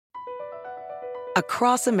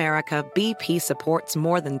Across America, BP supports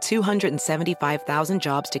more than 275,000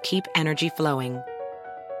 jobs to keep energy flowing.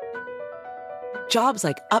 Jobs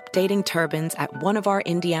like updating turbines at one of our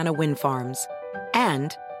Indiana wind farms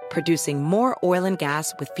and producing more oil and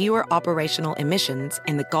gas with fewer operational emissions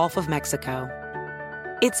in the Gulf of Mexico.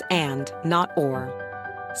 It's and, not or.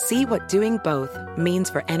 See what doing both means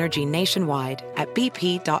for energy nationwide at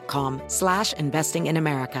bp.com/investing in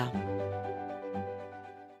America.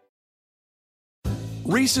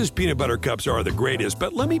 Reese's Peanut Butter Cups are the greatest,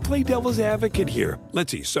 but let me play devil's advocate here.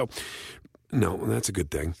 Let's see. So, no, that's a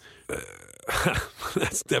good thing.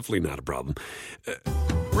 That's definitely not a problem.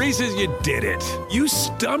 Reese's, you did it. You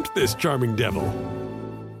stumped this charming devil.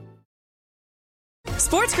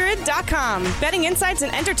 SportsGrid.com. Betting insights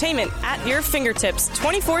and entertainment at your fingertips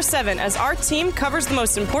 24/7 as our team covers the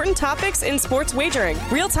most important topics in sports wagering.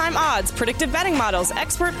 Real-time odds, predictive betting models,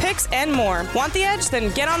 expert picks, and more. Want the edge?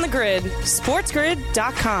 Then get on the grid.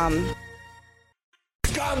 SportsGrid.com.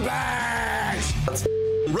 Scumbags!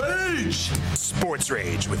 Rage! Sports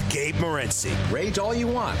Rage with Gabe Morency. Rage all you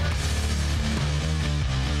want.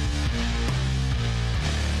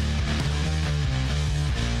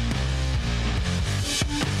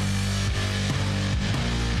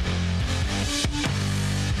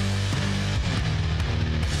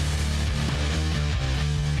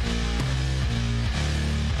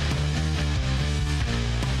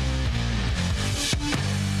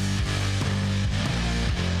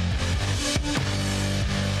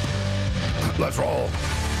 Let's roll.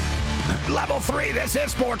 Level 3, this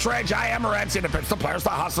is Sports Rage. I am Morency, the pitch, the players, the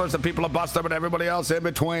hustlers, the people that bust them, and everybody else in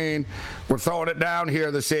between. We're throwing it down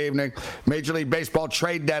here this evening. Major League Baseball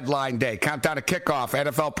trade deadline day. Countdown to kickoff,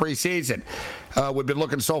 NFL preseason. We've been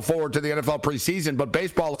looking so forward to the NFL preseason, but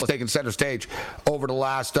baseball has taken center stage over the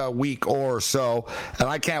last week or so. And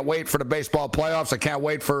I can't wait for the baseball playoffs. I can't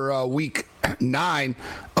wait for week 9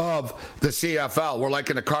 of the CFL. We're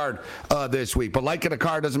liking the card this week. But liking the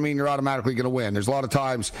card doesn't mean you're automatically going to win. There's a lot of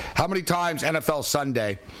times. How many times NFL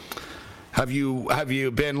Sunday have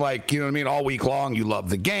you been like, you know what I mean, all week long? You love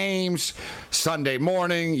the games. Sunday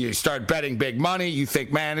morning, you start betting big money. You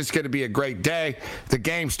think, man, it's going to be a great day. The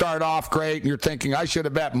games start off great, and you're thinking, I should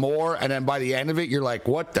have bet more. And then by the end of it, you're like,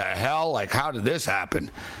 what the hell? Like, how did this happen?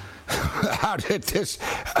 How did this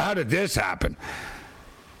happen?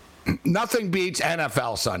 Nothing beats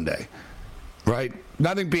NFL Sunday, right?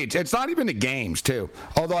 Nothing beats. It's not even the games, too.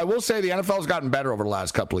 Although I will say the NFL's gotten better over the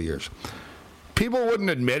last couple of years. People wouldn't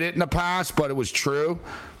admit it in the past, but it was true.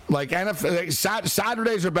 Like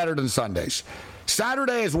Saturdays are better than Sundays.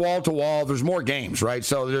 Saturday is wall to wall. There's more games, right?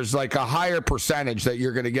 So there's like a higher percentage that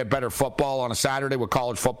you're going to get better football on a Saturday with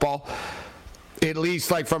college football. At least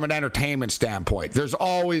like from an entertainment standpoint. There's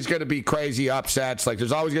always going to be crazy upsets. Like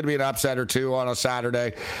there's always going to be an upset or two on a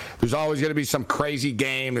Saturday. There's always going to be some crazy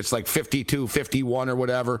game. It's like 52-51 or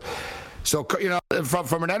whatever. So, you know,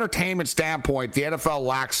 from an entertainment standpoint, the NFL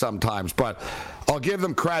lacks sometimes, but I'll give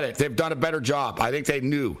them credit. They've done a better job. I think they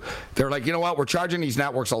knew. They're like, you know what? We're charging these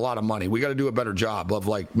networks a lot of money. We got to do a better job of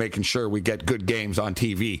like making sure we get good games on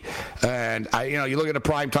TV. And you look at the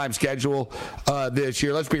primetime schedule this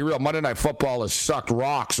year. Let's be real. Monday Night Football has sucked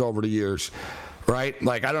rocks over the years. Right?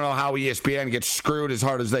 Like, I don't know how ESPN gets screwed as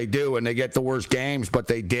hard as they do and they get the worst games, but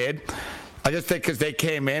they did. I just think because they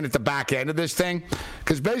came in at the back end of this thing.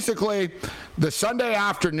 Because basically, the Sunday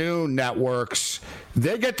afternoon networks,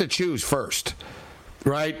 they get to choose first,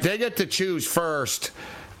 right? They get to choose first,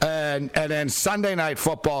 and then Sunday Night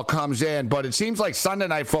Football comes in. But it seems like Sunday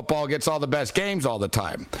Night Football gets all the best games all the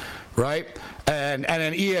time, right? And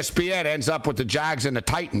then ESPN ends up with the Jags and the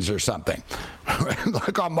Titans or something.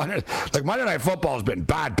 Like Monday Night Football has been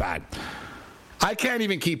bad. I can't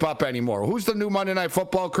even keep up anymore. Who's the new Monday Night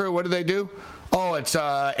Football crew? What do they do? Oh, it's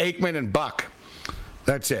Aikman and Buck.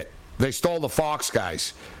 That's it. They stole the Fox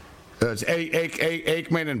guys. It's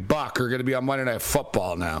Aikman and Buck are going to be on Monday Night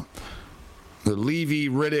Football now. The Levy,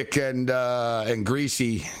 Riddick, and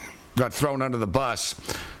Greasy got thrown under the bus.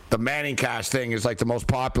 The Manning cast thing is like the most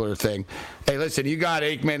popular thing. Hey, listen, you got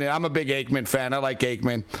Aikman, and I'm a big Aikman fan. I like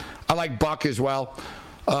Aikman. I like Buck as well.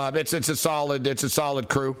 It's a solid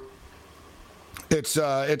crew. It's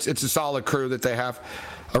a solid crew that they have.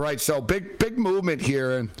 All right, so big movement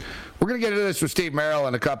here, and we're going to get into this with Steve Merrill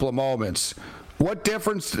in a couple of moments. What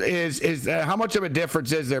difference is how much of a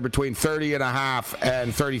difference is there between 30.5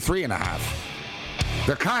 and 33.5?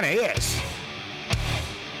 There kind of is.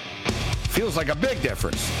 Feels like a big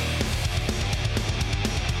difference.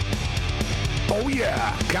 Oh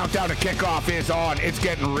yeah, countdown to kickoff is on. It's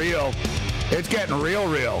getting real. It's getting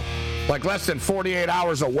real. like less than 48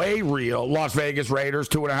 hours away. Real Las Vegas Raiders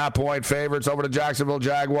 2.5-point favorites over the Jacksonville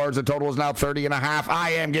Jaguars. The total is now 30.5. I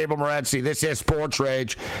am Gabriel Morency. This is Sports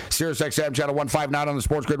Rage. Sirius XM channel 159 on the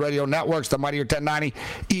Sports Grid Radio Networks, the mightier 1090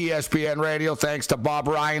 ESPN Radio. Thanks to Bob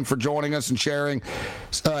Ryan for joining us and sharing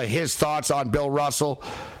his thoughts on Bill Russell.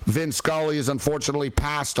 Vin Scully has unfortunately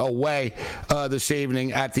passed away this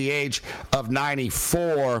evening at the age of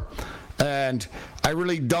 94. And I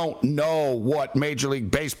really don't know what Major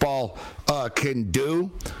League Baseball can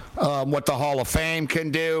do, what the Hall of Fame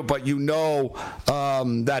can do, but you know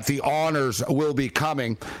that the honors will be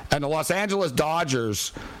coming. And the Los Angeles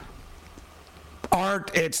Dodgers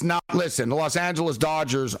the Los Angeles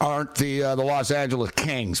Dodgers aren't the Los Angeles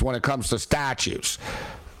Kings when it comes to statues.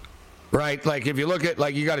 Right? Like, if you look at,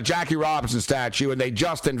 like, you got a Jackie Robinson statue, and they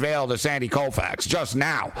just unveiled a Sandy Koufax, just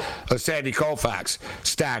now, a Sandy Koufax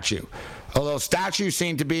statue. Although statues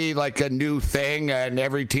seem to be like a new thing, and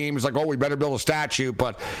every team is like, oh, we better build a statue.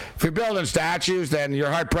 But if you're building statues, then you're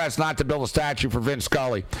hard-pressed not to build a statue for Vin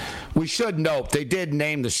Scully. We should note, they did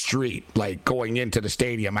name the street, like, going into the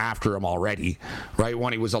stadium after him already, right,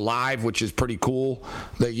 when he was alive, which is pretty cool.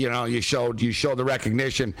 That, you know, you showed the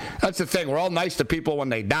recognition. That's the thing. We're all nice to people when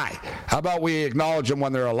they die. How about we acknowledge them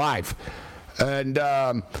when they're alive? And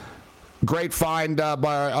great find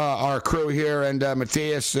by our crew here and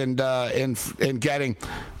Matthias and in getting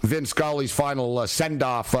Vin Scully's final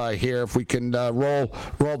send-off here. If we can roll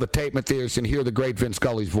the tape, Matthias, and hear the great Vin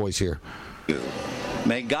Scully's voice here.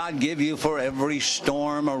 May God give you for every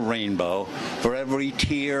storm a rainbow, for every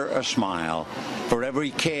tear a smile, for every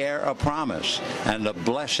care a promise, and a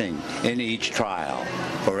blessing in each trial.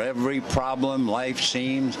 For every problem life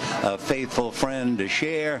seems a faithful friend to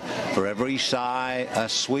share, for every sigh a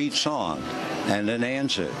sweet song, and an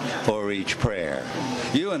answer for each prayer.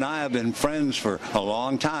 You and I have been friends for a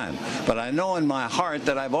long time, but I know in my heart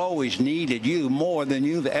that I've always needed you more than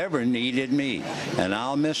you've ever needed me, and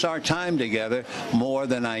I'll miss our time together more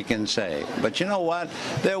than I can say. But you know what?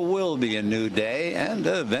 There will be a new day and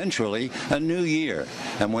eventually a new year.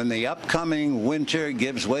 And when the upcoming winter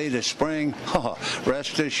gives way to spring,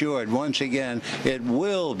 rest assured, once again, it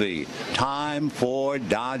will be time for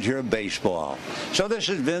Dodger baseball. So this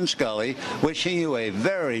is Vin Scully wishing you a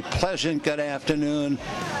very pleasant good afternoon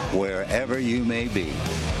wherever you may be.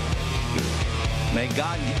 May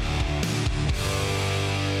God...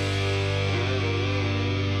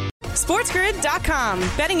 SportsGrid.com.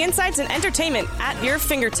 Betting insights and entertainment at your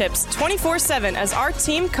fingertips 24/7 as our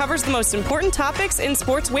team covers the most important topics in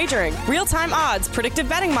sports wagering. Real-time odds, predictive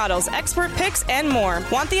betting models, expert picks, and more.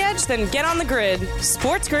 Want the edge? Then get on the grid.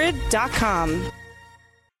 SportsGrid.com.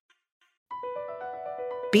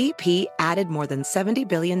 BP added more than $70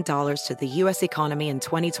 billion to the U.S. economy in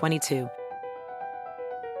 2022.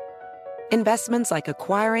 Investments like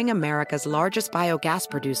acquiring America's largest biogas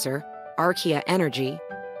producer, Archaea Energy,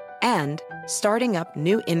 and starting up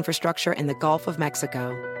new infrastructure in the Gulf of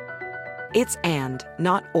Mexico. It's and,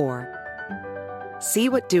 not or. See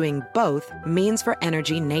what doing both means for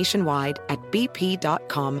energy nationwide at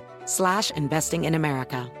bp.com/investing in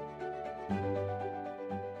America.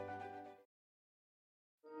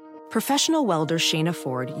 Professional welder Shayna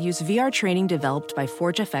Ford used VR training developed by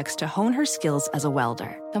ForgeFX to hone her skills as a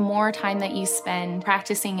welder. The more time that you spend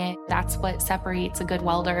practicing it, that's what separates a good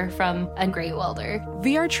welder from a great welder.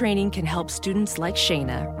 VR training can help students like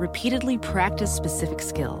Shayna repeatedly practice specific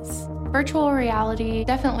skills. Virtual reality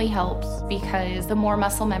definitely helps because the more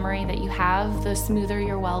muscle memory that you have, the smoother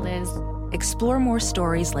your weld is. Explore more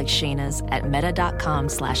stories like Shayna's at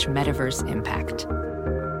meta.com/metaverseimpact.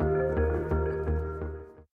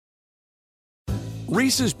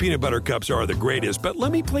 Reese's Peanut Butter Cups are the greatest, but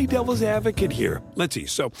let me play devil's advocate here. Let's see.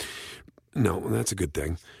 So, no, that's a good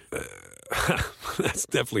thing. That's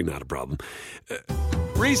definitely not a problem.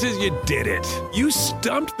 Reese's, you did it. You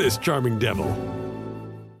stumped this charming devil.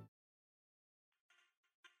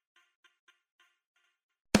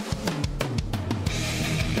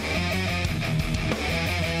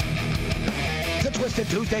 Twisted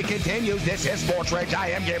Tuesday continues. This is Sports Rage.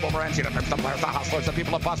 I am Gabriel Morency, the players, the hustlers, the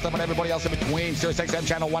people that bust them, and everybody else in between. Sirius XM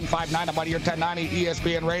channel 159, the mightier 1090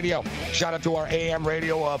 ESPN Radio. Shout out to our AM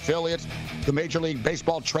radio affiliates. The Major League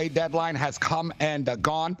Baseball trade deadline has come and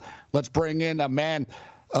gone. Let's bring in a man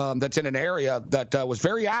that's in an area that was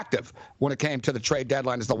very active when it came to the trade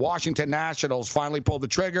deadline. As the Washington Nationals finally pulled the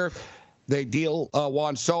trigger. They deal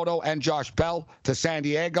Juan Soto and Josh Bell to San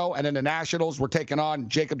Diego, and then the Nationals were taking on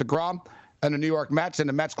Jacob deGrom and the New York Mets, and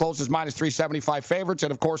the Mets closes minus 375 favorites.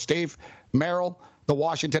 And, of course, Steve Merrill, the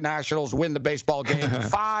Washington Nationals win the baseball game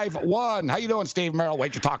 5-1. How you doing, Steve Merrill?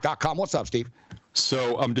 WagerTalk.com. What's up, Steve?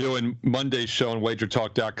 So I'm doing Monday's show on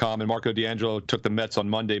WagerTalk.com, and Marco D'Angelo took the Mets on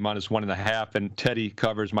Monday -1.5, and Teddy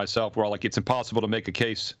covers myself. We're all like, it's impossible to make a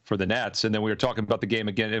case for the Nats. And then we were talking about the game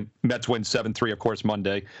again. And Mets win 7-3, of course,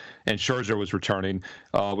 Monday, and Scherzer was returning.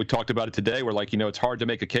 We talked about it today. We're like, it's hard to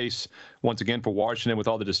make a case once again for Washington with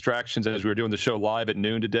all the distractions. As we were doing the show live at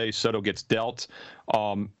noon today, Soto gets dealt.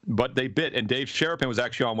 But they bit, and Dave Sherapan was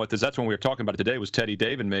actually on with us. That's when we were talking about it today, was Teddy,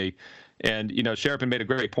 Dave, and me. And, Sherapan made a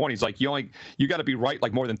great point. He's like, you got to be right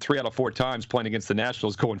like more than 3 out of 4 times playing against the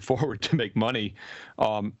Nationals going forward to make money.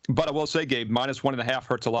 But I will say, Gabe, -1.5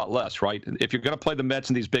 hurts a lot less, right? If you're going to play the Mets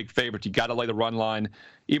and these big favorites, you got to lay the run line.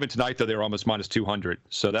 Even tonight, though, they were almost -200.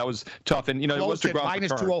 So that was tough. And, it was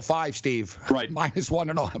 -205, Steve. Right.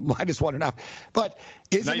 -1.5. But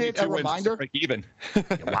isn't it a reminder? Even.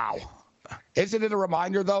 Wow. Isn't it a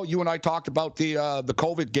reminder, though? You and I talked about the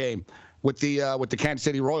COVID game with the Kansas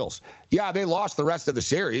City Royals. Yeah, they lost the rest of the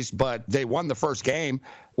series, but they won the first game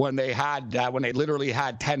when they literally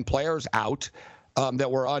had 10 players out that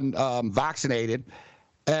were unvaccinated.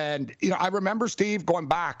 And I remember, Steve, going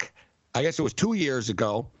back, I guess it was 2 years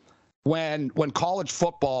ago, when college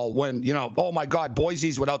football, oh my God,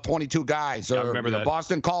 Boise's without 22 guys, or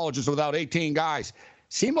Boston College is without 18 guys.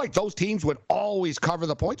 Seemed like those teams would always cover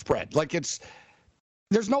the point spread. Like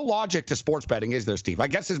there's no logic to sports betting, is there, Steve? I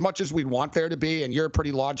guess as much as we'd want there to be, and you're a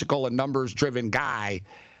pretty logical and numbers-driven guy,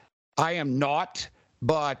 I am not,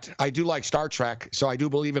 but I do like Star Trek, so I do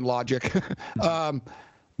believe in logic.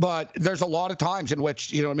 But there's a lot of times in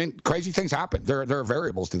which, crazy things happen. There are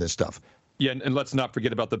variables to this stuff. Yeah, and let's not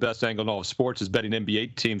forget about the best angle in all of sports is betting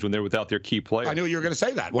NBA teams when they're without their key players. I knew you were going to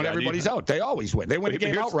say that. When everybody's out, they always win. They win the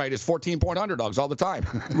game outright as 14-point underdogs all the time.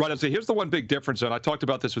 Right. So here's the one big difference, and I talked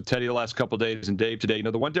about this with Teddy the last couple of days and Dave today.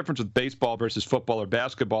 The one difference with baseball versus football or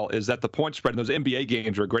basketball is that the point spread in those NBA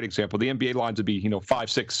games are a great example. The NBA lines would be, 5,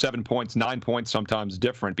 6, 7 points, 9 points, sometimes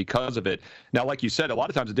different because of it. Now, like you said, a lot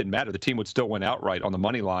of times it didn't matter. The team would still win outright on the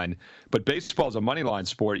money line. But baseball is a money line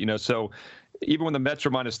sport, so even when the Mets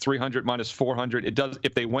are -300, -400,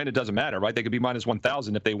 if they win, it doesn't matter, right? They could be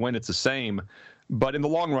 -1,000. If they win, it's the same. But in the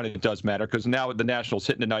long run, it does matter because now the Nationals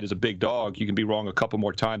hitting tonight is a big dog. You can be wrong a couple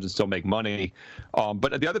more times and still make money.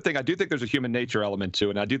 But the other thing, I do think there's a human nature element to it,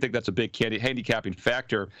 and I do think that's a big handicapping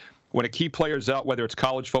factor. When a key player's out, whether it's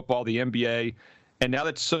college football, the NBA, and now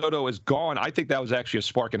that Soto is gone, I think that was actually a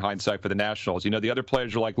spark in hindsight for the Nationals. The other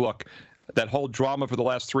players are like, look, that whole drama for the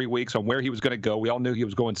last 3 weeks on where he was going to go, we all knew he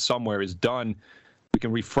was going somewhere, is done. We can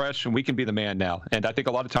refresh, and we can be the man now. And I think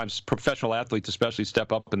a lot of times professional athletes especially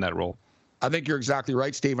step up in that role. I think you're exactly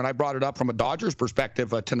right, Steve. And I brought it up from a Dodgers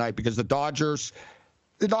perspective tonight because the Dodgers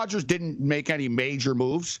didn't make any major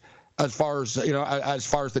moves as far as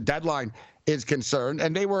the deadline is concerned.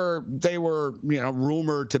 And they were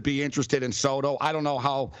rumored to be interested in Soto. I don't know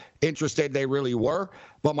how interested they really were.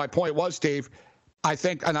 But my point was, Steve, I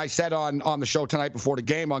think, and I said on the show tonight before the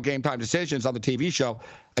game on Game Time Decisions on the TV show,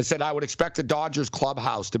 I said I would expect the Dodgers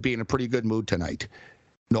clubhouse to be in a pretty good mood tonight.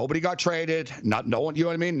 Nobody got traded. No one, you know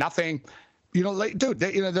what I mean? Nothing. Dude,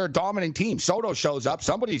 they're a dominant team. Soto shows up.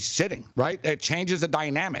 Somebody's sitting, right? It changes the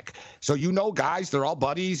dynamic. So guys, they're all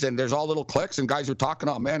buddies, and there's all little cliques, and guys are talking,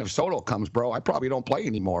 oh, man, if Soto comes, bro, I probably don't play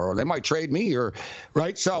anymore, or they might trade me,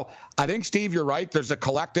 right? So I think, Steve, you're right. There's a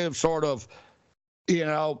collective sort of,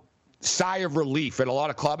 sigh of relief in a lot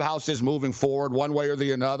of clubhouses moving forward one way or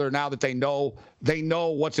the other now that they know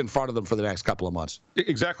what's in front of them for the next couple of months.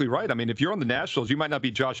 Exactly right. I mean, if you're on the Nationals, you might not be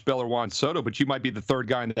Josh Bell or Juan Soto, but you might be the third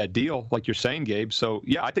guy in that deal, like you're saying, Gabe. So,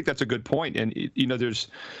 yeah, I think that's a good point. And, there's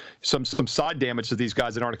some side damage to these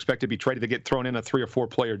guys that aren't expected to be traded. They get thrown in a 3 or 4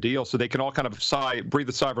 player deal, so they can all kind of breathe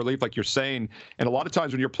a sigh of relief, like you're saying. And a lot of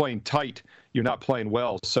times when you're playing tight, you're not playing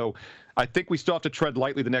well. So I think we still have to tread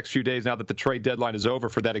lightly the next few days now that the trade deadline is over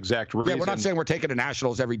for that exact reason. Yeah, we're not saying we're taking the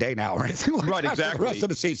Nationals every day now or anything like right, that exactly. for the rest of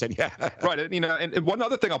the season, yeah. Right, and one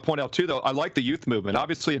other thing I'll point out, too, though, I like the youth movement.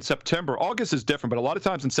 Obviously, in September, August is different, but a lot of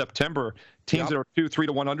times in September, teams that are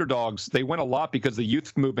 2-3-1 underdogs, they win a lot because the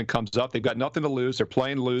youth movement comes up. They've got nothing to lose. They're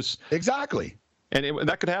playing loose. Exactly. And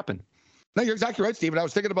that could happen. No, you're exactly right, Steve. And I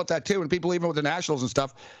was thinking about that, too, and people even with the Nationals and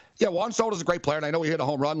stuff. Yeah, Juan Soto's a great player, and I know he hit a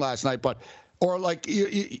home run last night,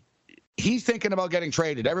 he's thinking about getting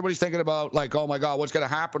traded. Everybody's thinking about, like, oh, my God, what's going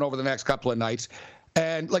to happen over the next couple of nights?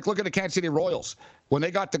 And, like, look at the Kansas City Royals. When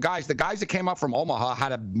they got the guys that came up from Omaha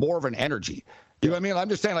had more of an energy. You know what I mean? I'm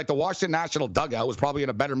just saying, like, the Washington National dugout was probably in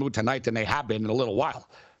a better mood tonight than they have been in a little while,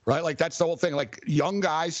 right? Like, that's the whole thing. Like, young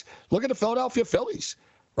guys, look at the Philadelphia Phillies,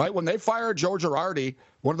 right? When they fired Joe Girardi,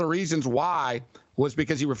 one of the reasons why was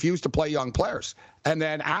because he refused to play young players. And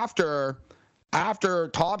then after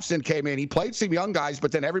Thompson came in, he played some young guys,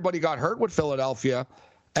 but then everybody got hurt with Philadelphia.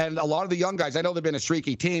 And a lot of the young guys, I know they've been a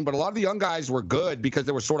streaky team, but a lot of the young guys were good because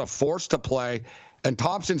they were sort of forced to play. And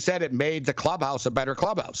Thompson said it made the clubhouse a better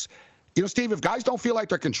clubhouse. You know, Steve, if guys don't feel like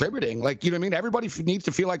they're contributing, like, you know what I mean? Everybody needs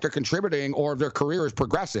to feel like they're contributing or their career is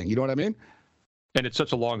progressing. You know what I mean? And it's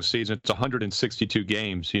such a long season. It's 162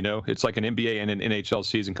 games, you know. It's like an NBA and an NHL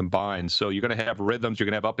season combined. So you're going to have rhythms. You're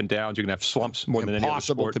going to have up and downs. You're going to have slumps more than any other sport.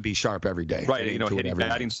 Impossible to be sharp every day. Right, you know, hitting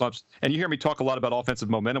batting slumps. And you hear me talk a lot about offensive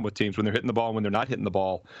momentum with teams when they're hitting the ball and when they're not hitting the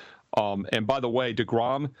ball. And by the way,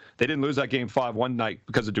 DeGrom, they didn't lose that game 5-1 night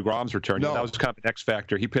because of DeGrom's return. No. That was kind of an X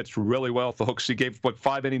factor. He pitched really well at the Hooks. He gave,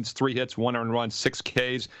 5 innings, 3 hits, 1 earned run, 6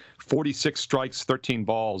 Ks, 46 strikes, 13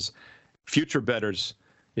 balls. Future bettors.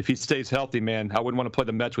 If he stays healthy, man, I wouldn't want to play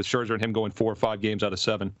the Mets with Scherzer and him going 4 or 5 games out of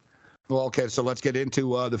 7. Well, okay, so let's get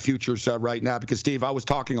into the futures right now because, Steve, I was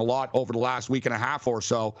talking a lot over the last week and a half or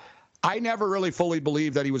so. I never really fully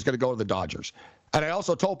believed that he was going to go to the Dodgers. And I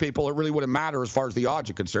also told people it really wouldn't matter as far as the odds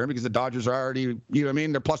are concerned because the Dodgers are already, you know what I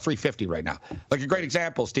mean? They're plus 350 right now. Like a great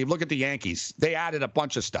example, Steve, look at the Yankees. They added a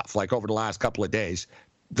bunch of stuff like over the last couple of days.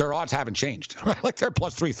 Their odds haven't changed. Like they're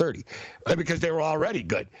plus 330 because they were already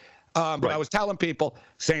good. But right. I was telling people,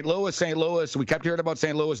 St. Louis, we kept hearing about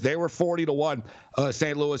St. Louis. They were 40-1,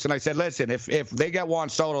 St. Louis. And I said, listen, if they get Juan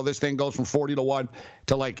Soto, this thing goes from 40-1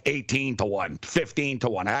 to like 18-1,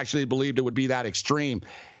 15-1. I actually believed it would be that extreme.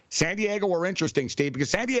 San Diego were interesting, Steve, because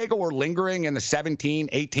San Diego were lingering in the 17,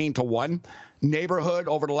 18-1 neighborhood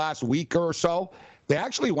over the last week or so. They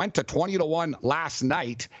actually went to 20-1 last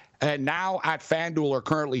night, and now at FanDuel are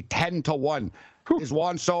currently 10-1. Is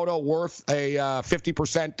Juan Soto worth a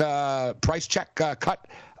 50% price check cut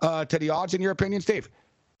to the odds, in your opinion, Steve?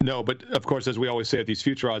 No, but of course, as we always say at these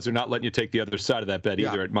future odds, they're not letting you take the other side of that bet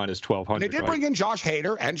either at minus 1,200. They did bring in Josh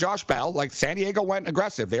Hader and Josh Bell. Like San Diego went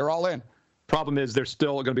aggressive. They were all in. Problem is they're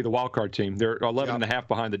still going to be the wild card team. They're 11 and a half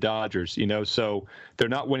behind the Dodgers, you know, so they're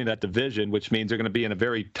not winning that division, which means they're going to be in a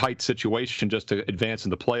very tight situation just to advance in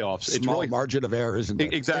the playoffs. Small it's really margin of error, isn't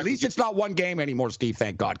it? Exactly. At least it's not one game anymore, Steve,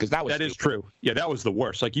 thank God, because that is true. Yeah, that was the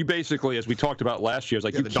worst. Like you basically, as we talked about last year, is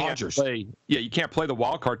like you can't play. Yeah, you can't play the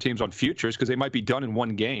wild card teams on futures because they might be done in one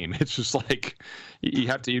game. It's just like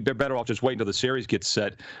you're better off just waiting until the series gets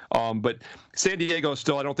set. But San Diego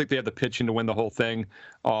still, I don't think they have the pitching to win the whole thing.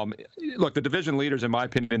 Look, the division leaders, in my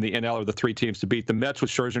opinion, in the NL are the 3 teams to beat. The Mets with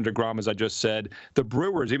Scherzer and DeGrom, as I just said. The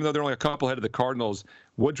Brewers, even though they're only a couple ahead of the Cardinals,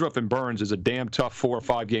 Woodruff and Burns is a damn tough 4 or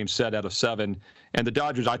 5 game set out of 7. And the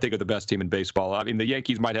Dodgers, I think, are the best team in baseball. I mean, the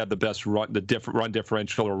Yankees might have the best run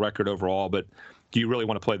differential or record overall, but do you really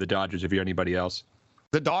want to play the Dodgers if you're anybody else?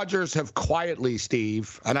 The Dodgers have quietly,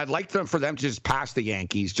 Steve, and I'd like for them to just pass the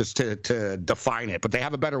Yankees just to define it, but they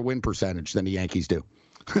have a better win percentage than the Yankees do.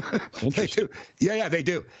 They do. Yeah, they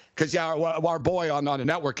do. Because our boy on the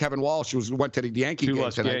network, Kevin Walsh, went to the Yankee game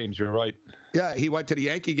tonight. 2 less games, you're right. Yeah, he went to the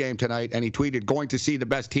Yankee game tonight, and he tweeted, going to see the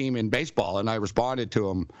best team in baseball, and I responded to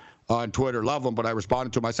him on Twitter. Love him, but I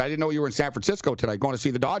responded to him. I said, I didn't know you were in San Francisco tonight going to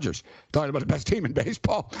see the Dodgers. Talking about the best team in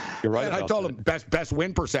baseball. You're right. And I told him best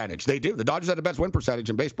win percentage. They do. The Dodgers have the best win percentage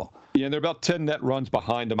in baseball. Yeah, and they're about 10 net runs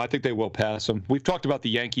behind them. I think they will pass them. We've talked about the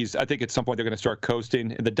Yankees. I think at some point they're going to start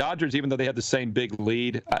coasting. And the Dodgers, even though they have the same big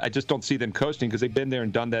lead, I just don't see them coasting because they've been there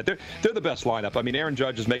and done that. They're the best lineup. I mean, Aaron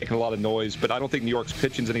Judge is making a lot of noise, but I don't think New York's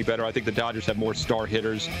pitching's any better. I think the Dodgers have more star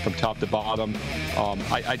hitters from top to bottom.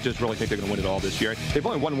 I just really think they're going to win it all this year. They've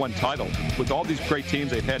only won 1 title. With all these great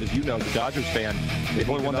teams they've had, as you know, as a Dodgers fan, they've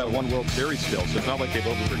only won that 1 World Series still, so it's not like they've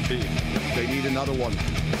overachieved. They need another one.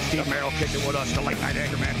 Steve Merrill kicked it with us. The Late Night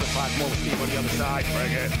Anchorman for 5 more with Steve on the other side.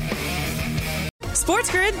 Bring it.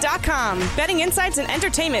 SportsGrid.com. Betting insights and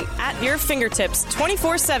entertainment at your fingertips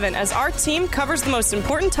 24/7 as our team covers the most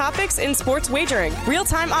important topics in sports wagering.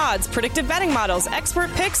 Real-time odds, predictive betting models,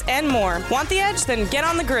 expert picks, and more. Want the edge? Then get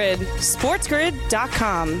on the grid.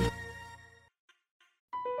 SportsGrid.com.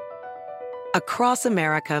 Across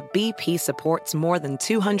America, BP supports more than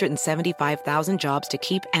 275,000 jobs to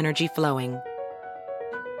keep energy flowing.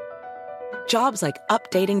 Jobs like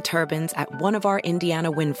updating turbines at one of our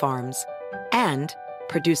Indiana wind farms and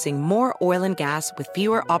producing more oil and gas with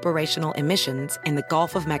fewer operational emissions in the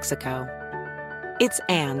Gulf of Mexico. It's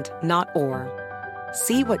and, not or.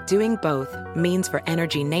 See what doing both means for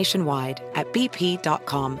energy nationwide at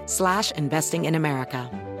bp.com/investing in America.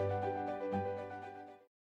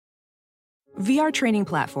 VR training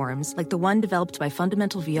platforms, like the one developed by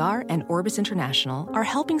Fundamental VR and Orbis International, are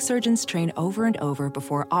helping surgeons train over and over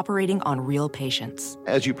before operating on real patients.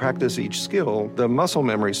 As you practice each skill, the muscle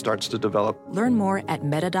memory starts to develop. Learn more at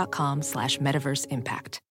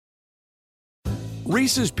meta.com/metaverseimpact.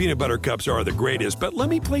 Reese's peanut butter cups are the greatest, but let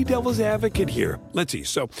me play devil's advocate here. Let's see.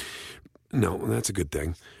 So, no, that's a good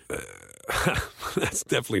thing. That's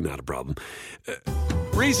definitely not a problem.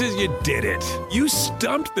 Reese's, you did it. You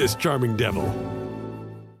stumped this charming devil.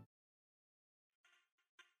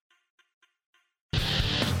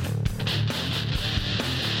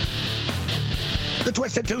 The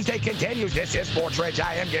Twisted Tuesday continues. This is Sports Rage.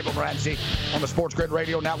 I am Gabriel Morency on the Sports Grid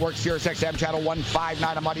Radio Network, Sirius XM Channel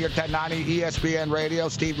 159. I'm on here 1090 ESPN Radio.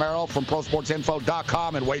 Steve Merrill from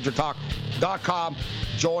ProSportsInfo.com and WagerTalk.com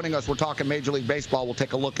joining us. We're talking Major League Baseball. We'll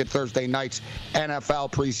take a look at Thursday night's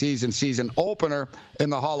NFL preseason season opener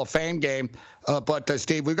in the Hall of Fame game. But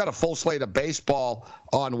Steve, we've got a full slate of baseball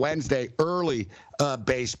on Wednesday, early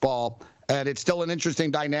baseball. And it's still an interesting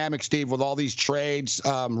dynamic, Steve, with all these trades,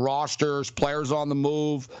 rosters, players on the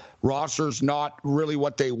move, rosters not really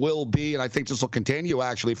what they will be. And I think this will continue,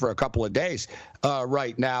 actually, for a couple of days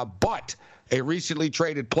right now. But a recently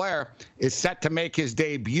traded player is set to make his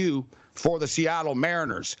debut for the Seattle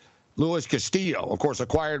Mariners. Luis Castillo, of course,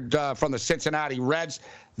 acquired from the Cincinnati Reds.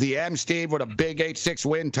 The M, Steve, with a big 8-6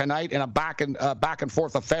 win tonight in a back and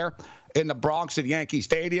forth affair in the Bronx at Yankee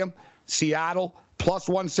Stadium. Seattle plus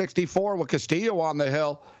 164 with Castillo on the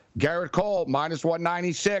hill. Garrett Cole minus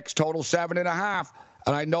 196, total 7.5.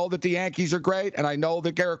 And I know that the Yankees are great, and I know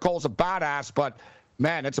that Garrett Cole's a badass, but,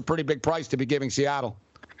 man, it's a pretty big price to be giving Seattle.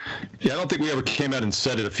 Yeah, I don't think we ever came out and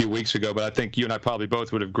said it a few weeks ago, but I think you and I probably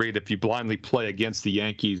both would have agreed if you blindly play against the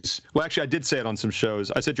Yankees. Well, actually, I did say it on some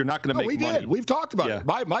shows. I said you're not going to make money. We did. We've talked about it.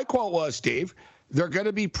 My quote was, Steve, they're going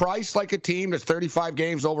to be priced like a team that's 35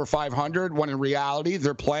 games over 500, when in reality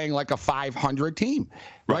they're playing like a 500 team,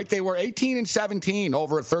 right? They were 18-17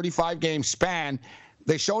 over a 35-game span.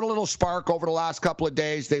 They showed a little spark over the last couple of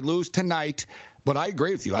days. They lose tonight, but I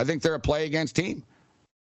agree with you. I think they're a play-against team.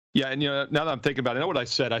 Yeah, and now that I'm thinking about it, I know what I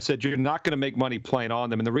said. I said you're not going to make money playing on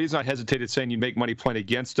them. And the reason I hesitated saying you make money playing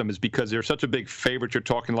against them is because they're such a big favorite. You're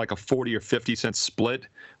talking like a 40 or 50 cent split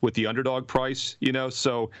with the underdog price,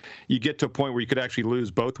 so you get to a point where you could actually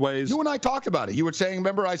lose both ways. You and I talked about it. You were saying,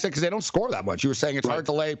 remember I said, because they don't score that much. You were saying it's hard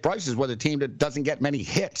to lay prices with a team that doesn't get many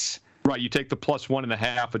hits. Right, you take the plus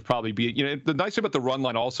 1.5, it'd probably be, the nice thing about the run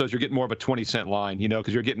line also is you're getting more of a 20-cent line,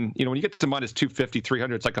 because you're getting, when you get to minus 250,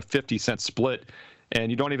 300, it's like a 50-cent split. And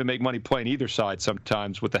you don't even make money playing either side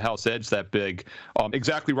sometimes with the house edge that big.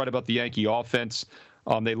 Exactly right about the Yankee offense.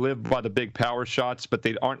 They live by the big power shots, but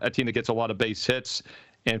they aren't a team that gets a lot of base hits.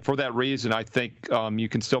 And for that reason, I think you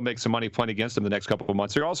can still make some money playing against them the next couple of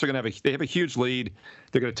months. They're also going to they have a huge lead.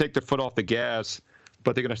 They're going to take their foot off the gas,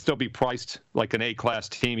 but they're going to still be priced like an A-class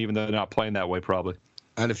team, even though they're not playing that way probably.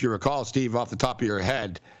 And if you recall, Steve, off the top of your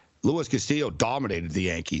head, Luis Castillo dominated the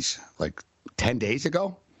Yankees like 10 days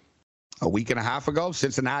ago. A week and a half ago.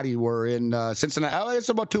 Cincinnati were in Cincinnati. It's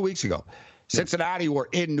about 2 weeks ago. Cincinnati were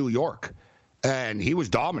in New York, and he was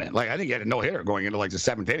dominant. Like, I think he had a no-hitter going into like the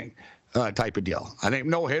seventh inning type of deal. I think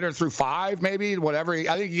no-hitter through 5, maybe, whatever.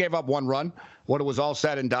 I think he gave up 1 run when it was all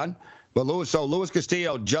said and done. But Luis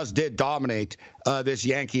Castillo just did dominate this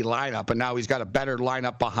Yankee lineup, and now he's got a better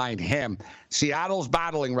lineup behind him. Seattle's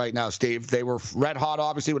battling right now, Steve. They were red hot,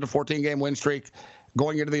 obviously, with a 14-game win streak.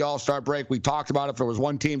 Going into the All-Star break, we talked about if there was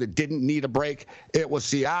one team that didn't need a break, it was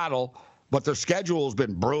Seattle. But their schedule has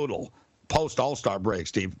been brutal post-All-Star break,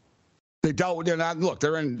 Steve. They're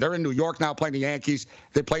in New York now playing the Yankees.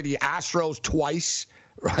 They played the Astros twice,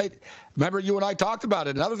 right? Remember, you and I talked about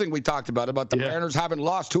it. Another thing we talked about the Mariners haven't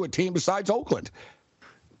lost to a team besides Oakland.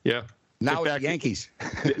 Yeah. Now it's the Yankees.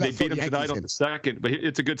 They beat them tonight on the second. But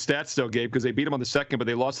it's a good stat still, Gabe, because they beat them on the second, but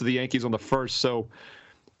they lost to the Yankees on the first. So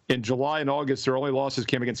in July and August, their only losses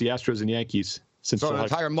came against the Astros and Yankees. Since an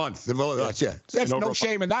entire month. That's no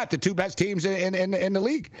shame in that. The two best teams in the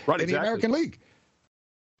league, the American League.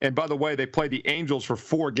 And by the way, they play the Angels for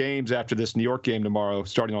 4 games after this New York game tomorrow,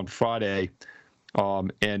 starting on Friday.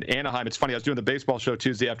 And Anaheim, it's funny, I was doing the baseball show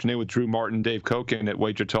Tuesday afternoon with Drew Martin, Dave Koken at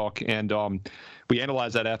Wager Talk, and we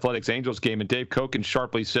analyzed that Athletics-Angels game, and Dave Koken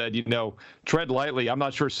sharply said, tread lightly. I'm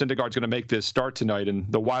not sure Syndergaard's going to make this start tonight.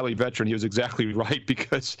 And the wily veteran, he was exactly right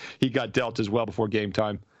because he got dealt as well before game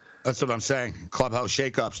time. That's what I'm saying. Clubhouse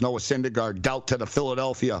shakeups. Noah Syndergaard dealt to the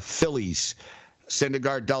Philadelphia Phillies.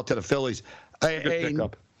 Syndergaard dealt to the Phillies. Good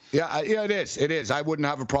pickup. Yeah, it is. It is. I wouldn't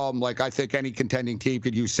have a problem. Like, I think any contending team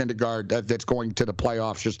could use Syndergaard that's going to the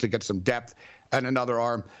playoffs just to get some depth and another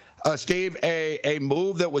arm. Steve, a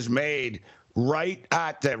move that was made right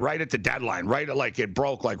at the deadline, it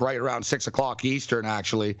broke right around 6 o'clock Eastern,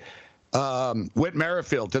 actually. Whit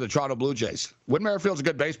Merrifield to the Toronto Blue Jays. Whit Merrifield's a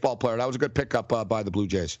good baseball player. That was a good pickup by the Blue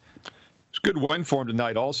Jays. It's Good win for him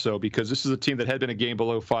tonight also, because this is a team that had been a game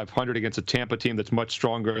below 500 against a Tampa team that's much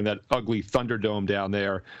stronger in that ugly Thunderdome down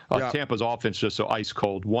there. Tampa's offense just so ice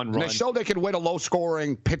cold. One run. They showed they can win a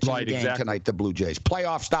low-scoring pitching game tonight, the Blue Jays.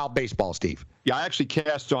 Playoff-style baseball, Steve. Yeah, I actually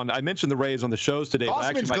I mentioned the Rays on the shows today.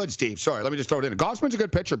 Gausman's good, Steve. Sorry, let me just throw it in. Gausman's a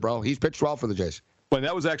good pitcher, bro. He's pitched well for the Jays. Well,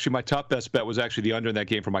 that was actually my top best bet was actually the under in that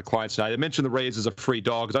game for my clients tonight. I mentioned the Rays as a free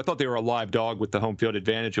dog because I thought they were a live dog with the home field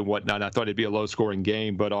advantage and whatnot. And I thought it'd be a low-scoring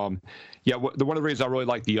game. But, one of the reasons I really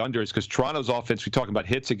like the under is because Toronto's offense, we're talking about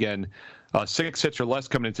hits again, 6 hits or less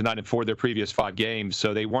coming in tonight in 4 of their previous 5 games.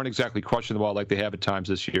 So they weren't exactly crushing the ball like they have at times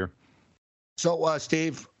this year. So,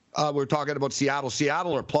 Steve, we're talking about Seattle.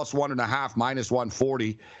 Seattle are plus 1.5, minus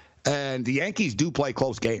 140. And the Yankees do play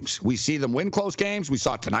close games. We see them win close games. We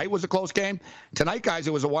saw tonight was a close game. Tonight, guys,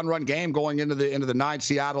 it was a 1-run game going into the 9th.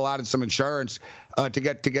 Seattle added some insurance to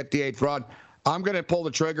get the 8th run. I'm going to pull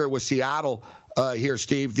the trigger with Seattle here,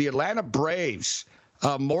 Steve. The Atlanta Braves,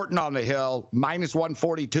 Morton on the hill, minus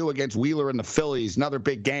 142 against Wheeler and the Phillies. Another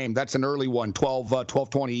big game. That's an early one,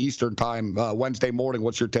 12:20 Eastern time, Wednesday morning.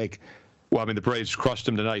 What's your take? Well, I mean, the Braves crushed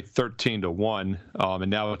them tonight 13-1, and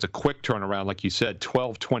now it's a quick turnaround, like you said,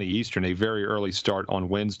 12:20 Eastern, a very early start on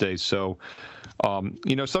Wednesday. So,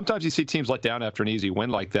 sometimes you see teams let down after an easy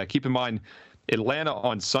win like that. Keep in mind, Atlanta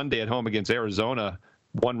on Sunday at home against Arizona,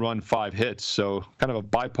 1 run, 5 hits. So kind of a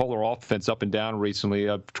bipolar offense up and down recently.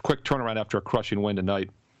 A quick turnaround after a crushing win tonight.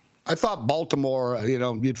 I thought Baltimore,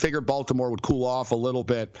 you'd figure Baltimore would cool off a little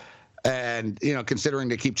bit. And, considering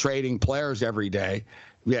they keep trading players every day,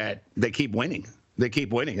 yeah, they keep winning.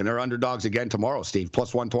 And they're underdogs again tomorrow, Steve,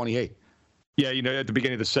 plus 128. Yeah, at the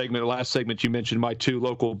beginning of the last segment, you mentioned my 2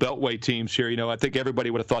 local Beltway teams here. I think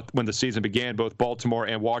everybody would have thought when the season began, both Baltimore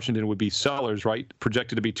and Washington would be sellers, right?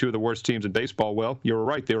 Projected to be 2 of the worst teams in baseball. Well, you were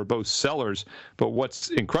right. They were both sellers. But what's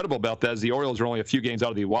incredible about that is the Orioles are only a few games out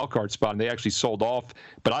of the wild card spot, and they actually sold off.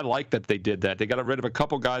 But I like that they did that. They got rid of a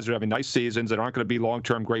couple guys that are having nice seasons that aren't going to be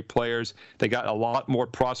long-term great players. They got a lot more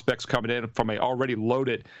prospects coming in from an already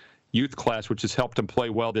loaded youth class, which has helped them play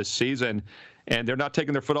well this season. And they're not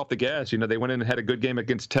taking their foot off the gas. They went in and had a good game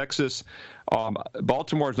against Texas.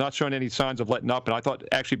 Baltimore is not showing any signs of letting up. And I thought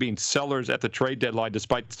actually being sellers at the trade deadline,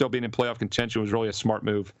 despite still being in playoff contention, was really a smart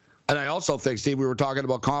move. And I also think, Steve, we were talking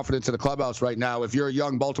about confidence in the clubhouse right now. If you're a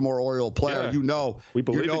young Baltimore Oriole player, we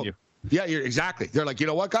believe in you. Yeah, exactly. They're like, you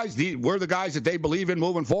know what, guys? We're the guys that they believe in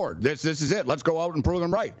moving forward. This is it. Let's go out and prove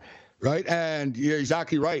them right. Right? And you're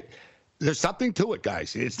exactly right. There's something to it,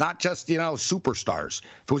 guys. It's not just, superstars.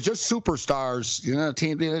 If it was just superstars,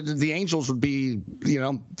 the Angels would be,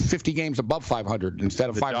 50 games above 500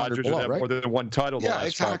 instead of 500 below, right? More than one title the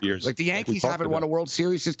last 5 years. Like the Yankees haven't won a World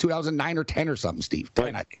Series since 2009 or 10 or something, Steve.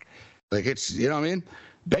 10, I think. Like it's, what I mean?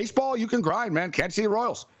 Baseball, you can grind, man. Kansas City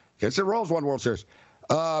Royals won World Series.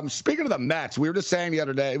 Speaking of the Mets, we were just saying the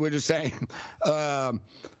other day,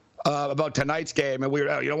 about tonight's game, and you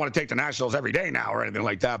don't want to take the Nationals every day now or anything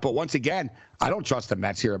like that. But once again, I don't trust the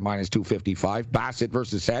Mets here at minus 255. Bassett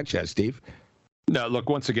versus Sanchez, Steve. No, look,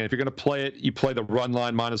 once again, if you're going to play it, you play the run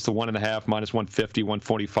line minus the 1.5, minus 150,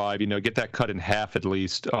 145. Get that cut in half at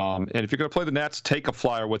least. And if you're going to play the Nats, take a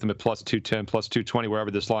flyer with them at plus 210, plus 220,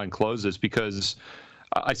 wherever this line closes, because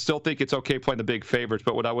I still think it's okay playing the big favorites.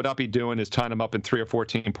 But what I would not be doing is tying them up in 3 or 4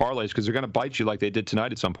 team parlays because they're going to bite you like they did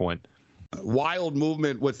tonight at some point. Wild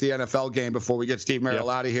movement with the NFL game before we get Steve Merrill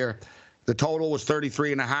out of here. The total was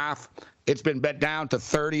 33.5. It's been bet down to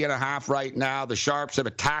 30.5 right now. The Sharps have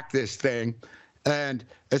attacked this thing. And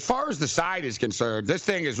as far as the side is concerned, this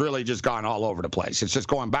thing has really just gone all over the place. It's just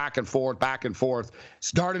going back and forth,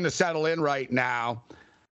 starting to settle in right now.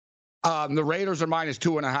 The Raiders are minus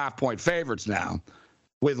 2.5 point favorites now,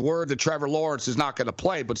 with word that Trevor Lawrence is not going to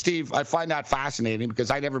play. But, Steve, I find that fascinating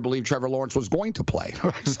because I never believed Trevor Lawrence was going to play.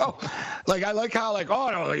 So, I like how,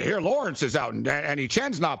 here Lawrence is out and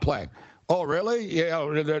Chen's not playing. Oh, really?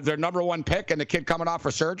 Their number 1 pick and the kid coming off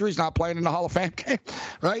for surgery is not playing in the Hall of Fame game,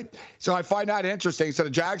 right? So I find that interesting. So the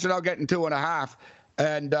Jags are now getting 2.5,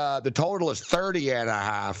 and the total is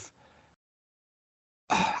 30.5.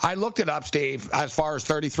 I looked it up, Steve, as far as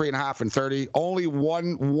 33.5 and 30. Only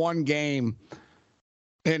one game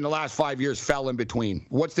in the last 5 years fell in between.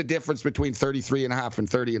 What's the difference between 33.5 and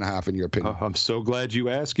 30.5 in your opinion? I'm so glad you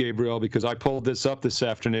asked, Gabriel, because I pulled this up this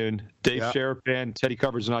afternoon. Dave Sherapan, Teddy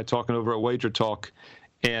Covers, and I talking over at Wager Talk.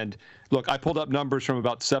 And look, I pulled up numbers from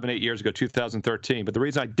about 7-8 years ago, 2013. But the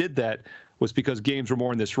reason I did that was because games were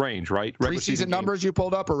more in this range, right? Preseason numbers you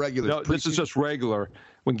pulled up or regular? No, this is just regular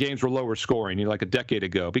when games were lower scoring, like a decade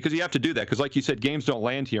ago. Because you have to do that because, like you said, games don't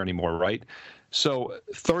land here anymore, right? So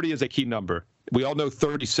 30 is a key number. We all know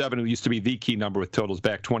 37 used to be the key number with totals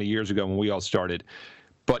back 20 years ago when we all started.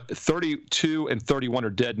 But 32 and 31 are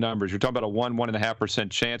dead numbers. You're talking about a 1.5%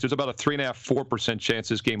 chance. There's about a 3.5%, 4% chance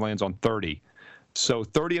this game lands on 30. So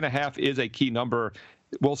 30.5 is a key number.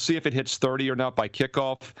 We'll see if it hits 30 or not by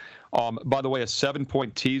kickoff. By the way, a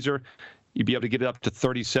 7-point teaser, you'd be able to get it up to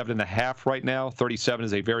 37.5 right now. 37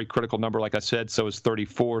 is a very critical number, like I said. So is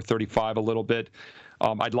 34, 35 a little bit.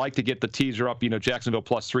 I'd like to get the teaser up, Jacksonville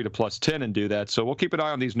 +3 to +10 and do that. So we'll keep an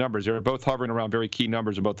eye on these numbers. They're both hovering around very key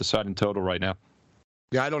numbers in both the side and total right now.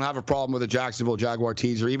 Yeah, I don't have a problem with the Jacksonville Jaguar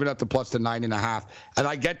teaser, even up to +9.5. And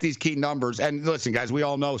I get these key numbers. And listen, guys, we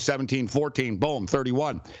all know 17, 14, boom,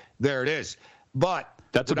 31. There it is. But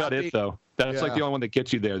that's about it, though. That's like the only one that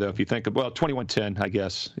gets you there, though, if you think of, 21-10, I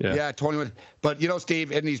guess. Yeah, 21. But,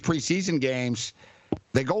 Steve, in these preseason games,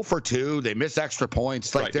 they go for 2. They miss extra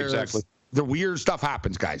points. Like, right, exactly. The weird stuff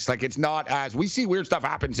happens, guys. Like, it's not as we see weird stuff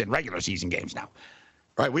happens in regular season games now.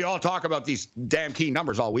 Right, we all talk about these damn key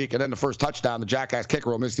numbers all week, and then the first touchdown, the jackass kicker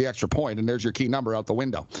will miss the extra point, and there's your key number out the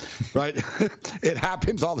window, right? It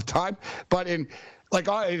happens all the time. But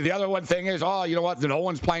the other one thing is, you know what? No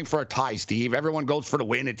one's playing for a tie, Steve. Everyone goes for the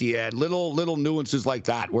win at the end. Little nuances like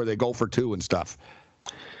that where they go for 2 and stuff.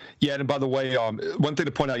 Yeah, and by the way, one thing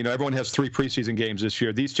to point out, everyone has 3 preseason games this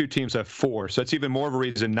year. These 2 teams have 4, so it's even more of a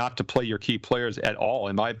reason not to play your key players at all,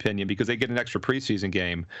 in my opinion, because they get an extra preseason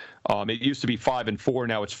game. It used to be 5 and 4,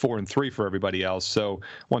 now it's 4 and 3 for everybody else. So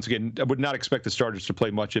once again, I would not expect the starters to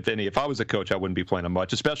play much, if any. If I was a coach, I wouldn't be playing them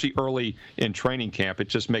much, especially early in training camp. It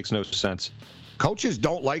just makes no sense. Coaches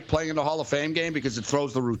don't like playing in the Hall of Fame game because it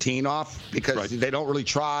throws the routine off, because they don't really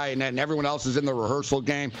try, and then everyone else is in the rehearsal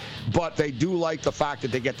game. But they do like the fact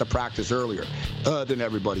that they get to practice earlier than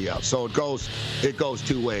everybody else. So it goes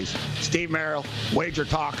 2 ways. Steve Merrill,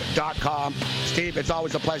 wagertalk.com. Steve, it's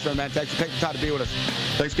always a pleasure, man. Thanks for taking the time to be with us.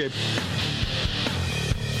 Thanks, Gabe.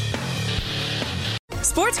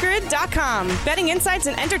 SportsGrid.com. Betting insights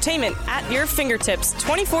and entertainment at your fingertips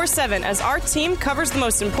 24/7 as our team covers the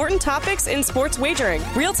most important topics in sports wagering.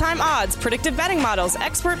 Real-time odds, predictive betting models,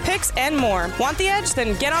 expert picks, and more. Want the edge?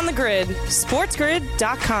 Then get on the grid.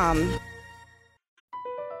 SportsGrid.com.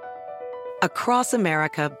 Across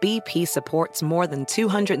America, BP supports more than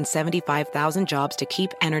 275,000 jobs to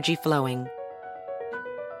keep energy flowing.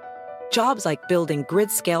 Jobs like building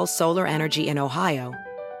grid-scale solar energy in Ohio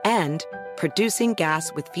and producing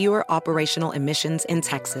gas with fewer operational emissions in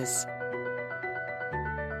Texas.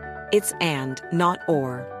 It's and, not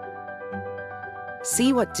or.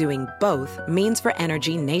 See what doing both means for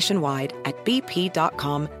energy nationwide at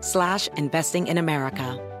bp.com/investing in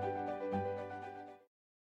America.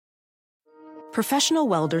 Professional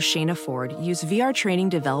welder Shayna Ford used VR training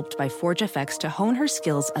developed by ForgeFX to hone her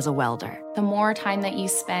skills as a welder. The more time that you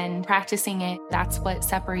spend practicing it, that's what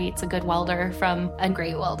separates a good welder from a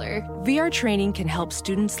great welder. VR training can help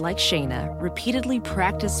students like Shayna repeatedly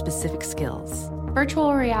practice specific skills.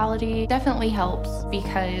 Virtual reality definitely helps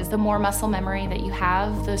because the more muscle memory that you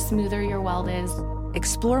have, the smoother your weld is.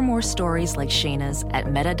 Explore more stories like Shayna's at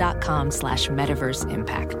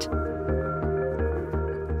meta.com/metaverseimpact.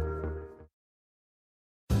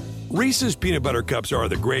 Reese's peanut butter cups are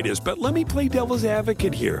the greatest, but let me play devil's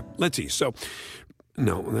advocate here. Let's see. So,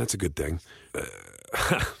 no, that's a good thing.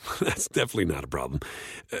 That's definitely not a problem.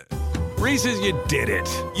 Reese's, you did it.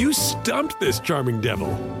 You stumped this charming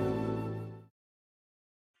devil.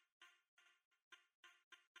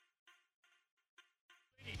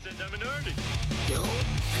 You're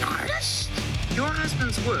an artist? Your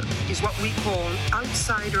husband's work is what we call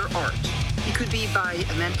outsider art. It could be by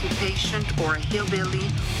a mental patient or a hillbilly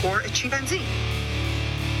or a chimpanzee.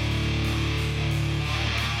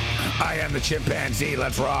 I am the chimpanzee.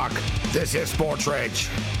 Let's rock. This is Sports Rage.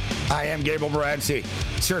 I am Gabriel Morency.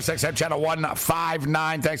 SiriusXM Channel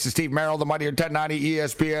 159. Thanks to Steve Merrill, the Mightier 1090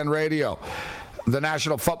 ESPN Radio. The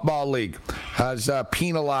National Football League has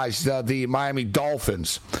penalized the Miami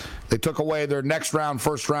Dolphins. They took away their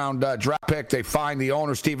first round draft pick. They fined the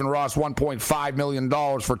owner, Stephen Ross, $1.5 million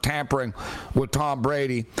for tampering with Tom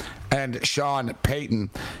Brady and Sean Payton.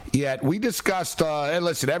 Yet we discussed, and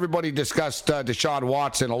listen, everybody discussed Deshaun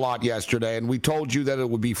Watson a lot yesterday, and we told you that it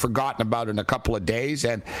would be forgotten about in a couple of days.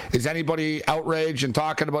 And is anybody outraged and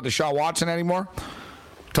talking about Deshaun Watson anymore?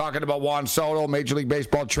 Talking about Juan Soto, Major League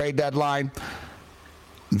Baseball trade deadline.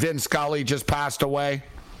 Vin Scully just passed away.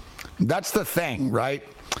 That's the thing, right?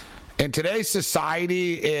 In today's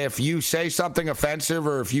society, if you say something offensive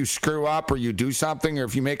or if you screw up or you do something or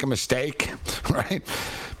if you make a mistake, right,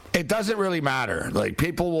 it doesn't really matter. Like,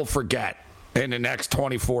 people will forget in the next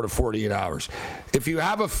 24 to 48 hours. If you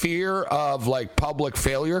have a fear of, like, public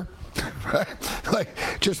failure, right, like,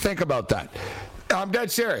 just think about that. I'm dead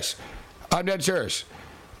serious.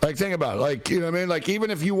 Like, think about it. Like, you know what I mean? Like, even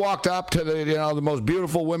if you walked up to the most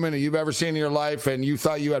beautiful women that you've ever seen in your life and you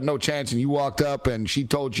thought you had no chance and you walked up and she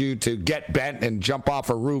told you to get bent and jump off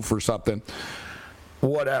a roof or something,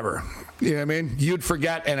 whatever. You know what I mean? You'd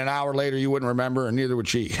forget, and an hour later you wouldn't remember, and neither would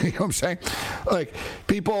she. You know what I'm saying? Like,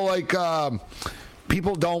 people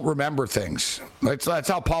don't remember things. That's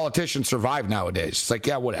how politicians survive nowadays. It's like,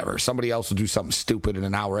 yeah, whatever. Somebody else will do something stupid in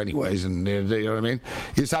an hour anyways, and you know what I mean?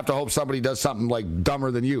 You just have to hope somebody does something, like,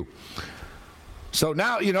 dumber than you. So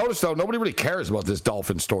now, you notice, though, nobody really cares about this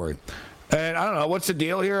Dolphin story. And I don't know, what's the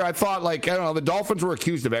deal here? I thought, like, I don't know, the Dolphins were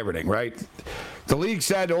accused of everything, right? The league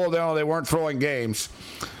said, oh, no, they weren't throwing games.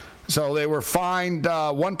 So they were fined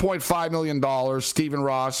 $1.5 million, Stephen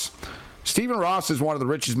Ross. Stephen Ross is one of the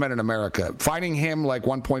richest men in America. Fining him like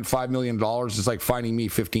 $1.5 million is like fining me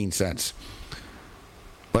 15 cents.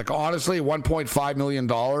 Like, honestly, $1.5 million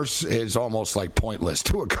is almost like pointless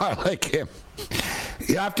to a guy like him.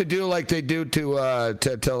 You have to do like they do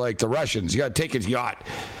to like the Russians. You got to take his yacht.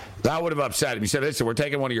 That would have upset him. He said, listen, we're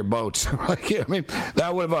taking one of your boats. Like, you know what I mean?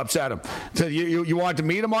 That would have upset him. So you want to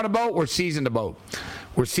meet him on a boat? We're seizing the boat.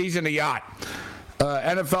 We're seizing the yacht.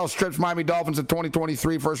 NFL strips Miami Dolphins in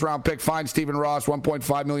 2023 first-round pick, fined Stephen Ross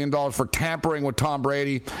 $1.5 million for tampering with Tom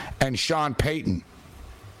Brady and Sean Payton.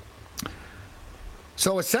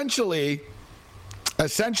 So essentially,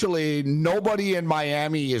 nobody in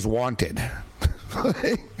Miami is wanted.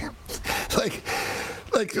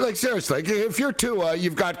 Like seriously, like if you're Tua,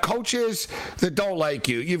 you've got coaches that don't like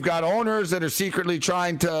you. You've got owners that are secretly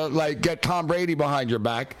trying to, like, get Tom Brady behind your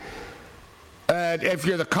back. And if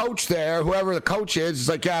you're the coach there, whoever the coach is, it's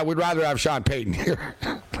like, yeah, we'd rather have Sean Payton here.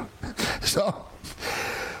 So,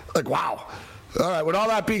 like, wow. All right, with all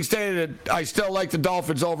that being stated, I still like the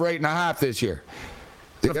Dolphins over 8.5 this year.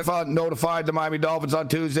 The NFL notified the Miami Dolphins on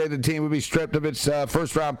Tuesday the team would be stripped of its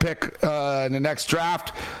first-round pick in the next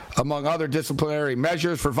draft, among other disciplinary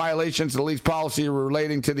measures for violations of the league's policy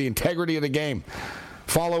relating to the integrity of the game.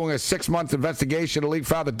 Following a 6-month investigation, the league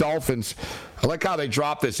found the Dolphins. I like how they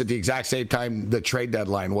dropped this at the exact same time the trade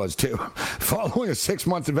deadline was, too. Following a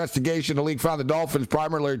 6-month investigation, the league found the Dolphins'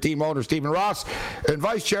 primary team owner, Stephen Ross, and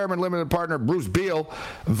vice chairman, limited partner, Bruce Beal,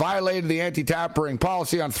 violated the anti-tampering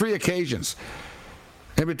policy on 3 occasions.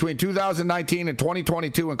 In between 2019 and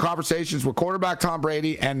 2022, in conversations with quarterback Tom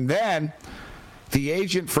Brady and then the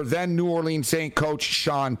agent for then New Orleans Saints coach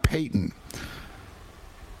Sean Payton.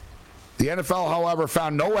 The NFL, however,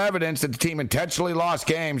 found no evidence that the team intentionally lost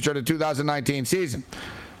games during the 2019 season.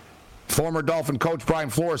 Former Dolphin coach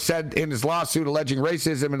Brian Flores said in his lawsuit alleging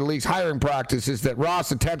racism in the league's hiring practices that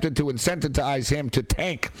Ross attempted to incentivize him to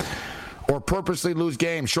tank or purposely lose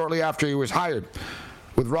games shortly after he was hired,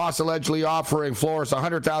 with Ross allegedly offering Flores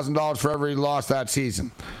 $100,000 for every loss that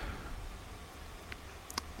season.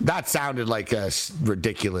 That sounded like a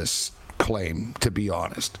ridiculous claim, to be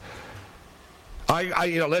honest.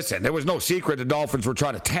 Listen, there was no secret the Dolphins were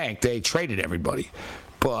trying to tank. They traded everybody.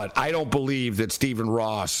 But I don't believe that Stephen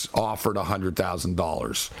Ross offered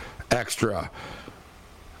 $100,000 extra.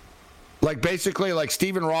 Like, basically, like,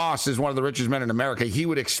 Stephen Ross is one of the richest men in America. He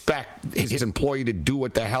would expect his employee to do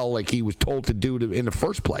what the hell, like, he was told to do in the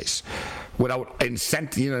first place without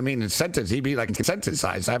incentive. You know what I mean? Incentives. He'd be like,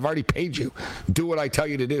 incentivized. I've already paid you. Do what I tell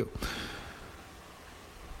you to do.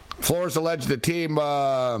 Flores alleged the team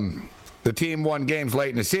won games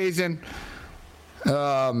late in the season.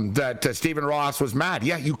 That Stephen Ross was mad.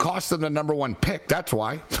 Yeah, you cost them the number 1 pick. That's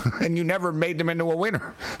why. And you never made them into a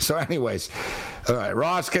winner. So anyways, all right,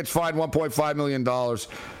 Ross gets fined $1.5 million.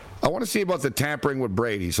 I want to see about the tampering with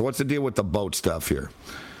Brady. So what's the deal with the boat stuff here?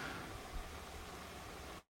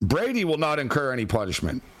 Brady will not incur any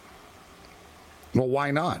punishment. Well,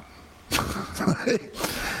 why not?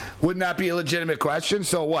 Wouldn't that be a legitimate question?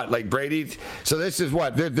 So what? Like, Brady? So this is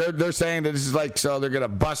what they're saying that this is like, so they're gonna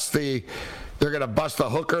bust the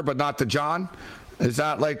hooker, but not the John. Is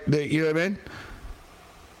that like you know what I mean?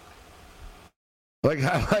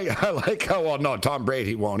 I like how, well, no, Tom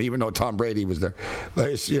Brady won't, even though Tom Brady was there.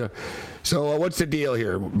 But, you know, so what's the deal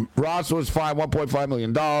here? Ross was fined $1.5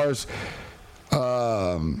 million.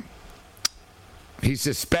 He's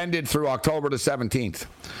suspended through October the 17th.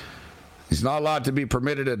 He's not allowed to be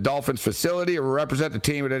permitted at Dolphins facility or represent the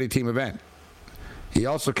team at any team event. He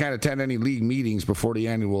also can't attend any league meetings before the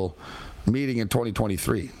annual meeting in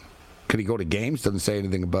 2023. Could he go to games? Doesn't say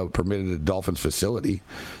anything about permitted at Dolphins facility.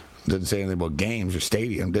 Doesn't say anything about games or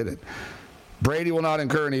stadium, did it? Brady will not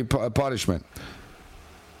incur any punishment.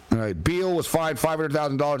 All right, Beal was fined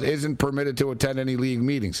 $500,000. Isn't permitted to attend any league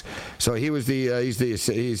meetings. So he was he's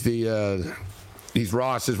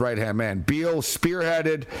Ross's right hand man. Beal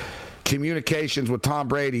spearheaded communications with Tom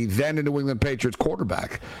Brady, then the New England Patriots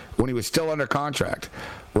quarterback, when he was still under contract.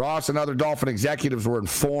 Ross and other Dolphin executives were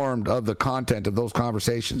informed of the content of those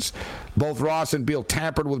conversations. Both Ross and Beal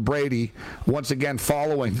tampered with Brady once again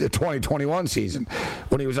following the 2021 season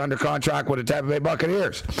when he was under contract with the Tampa Bay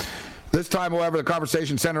Buccaneers. This time, however, the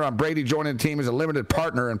conversation centered on Brady joining the team as a limited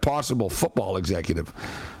partner and possible football executive.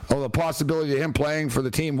 Although the possibility of him playing for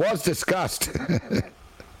the team was discussed.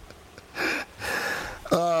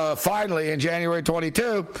 Finally, in January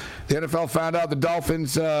 22, the NFL found out the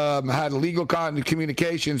Dolphins had legal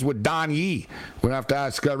communications with Don Yee. We're going to have to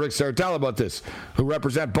ask Rick Sartell about this, who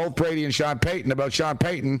represent both Brady and Sean Payton,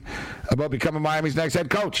 about becoming Miami's next head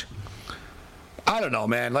coach. I don't know,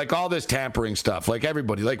 man. Like, all this tampering stuff. Like,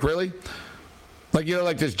 everybody. Like, really? Like, you know,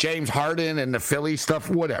 like this James Harden and the Philly stuff,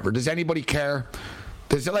 whatever. Does anybody care?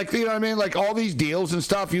 Does it, like, you know what I mean? Like, all these deals and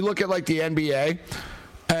stuff. You look at, like, the NBA,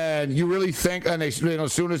 and you really think, and they, you know,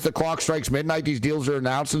 as soon as the clock strikes midnight, these deals are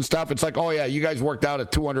announced and stuff. It's like, oh, yeah, you guys worked out a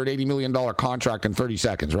 $280 million contract in 30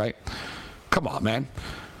 seconds, right? Come on, man.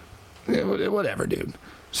 Whatever, dude.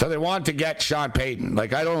 So they want to get Sean Payton.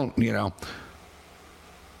 Like, I don't, you know.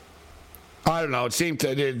 I don't know. It seemed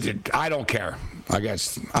to. I don't care. I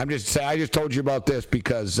guess I just told you about this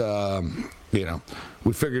because you know,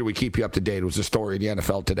 we figured we'd keep you up to date. It was a story in the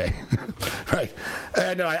NFL today, right?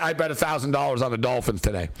 And I bet $1,000 on the Dolphins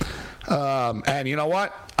today. And you know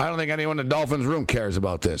what? I don't think anyone in the Dolphins room cares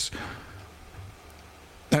about this.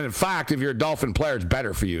 And in fact, if you're a Dolphin player, it's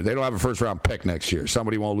better for you. They don't have a first-round pick next year.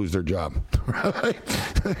 Somebody won't lose their job. Right?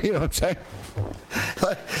 You know what I'm saying?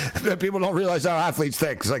 Like, people don't realize how athletes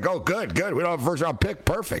think. It's like, oh, good. We don't have a first-round pick.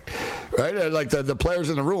 Perfect. Right? And like the players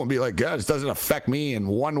in the room will be like, God, this doesn't affect me in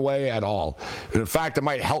one way at all. And in fact, it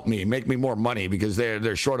might help me, make me more money because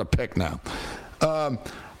they're short a pick now.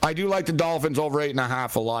 I do like the Dolphins over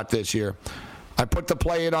 8.5 a lot this year. I put the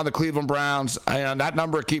play in on the Cleveland Browns, and that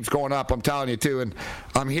number keeps going up, I'm telling you, too. And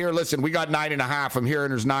I'm here, listen, we got 9.5. I'm hearing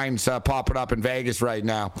there's 9s popping up in Vegas right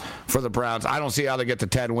now for the Browns. I don't see how they get to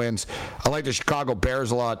 10 wins. I like the Chicago Bears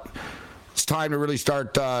a lot. It's time to really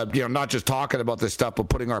start, you know, not just talking about this stuff, but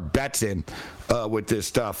putting our bets in with this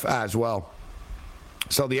stuff as well.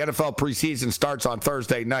 So the NFL preseason starts on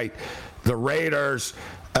Thursday night. The Raiders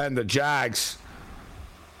and the Jags.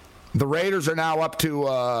 The Raiders are now up to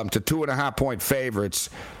 2.5-point favorites.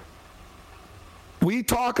 We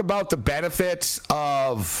talk about the benefits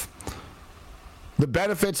of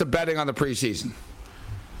betting on the preseason.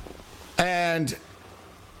 And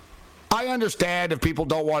I understand if people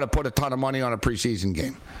don't want to put a ton of money on a preseason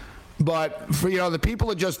game. But for, you know, the people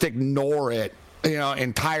that just ignore it, you know,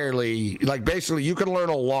 entirely, like basically you can learn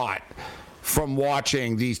a lot from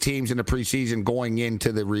watching these teams in the preseason going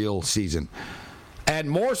into the real season. And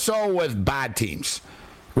more so with bad teams,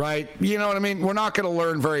 right? You know what I mean? We're not going to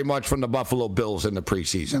learn very much from the Buffalo Bills in the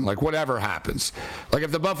preseason. Like, whatever happens. Like,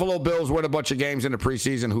 if the Buffalo Bills win a bunch of games in the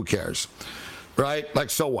preseason, who cares? Right? Like,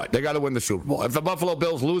 so what? They got to win the Super Bowl. If the Buffalo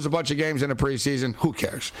Bills lose a bunch of games in the preseason, who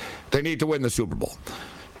cares? They need to win the Super Bowl,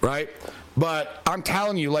 right? But I'm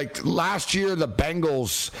telling you, like, last year, the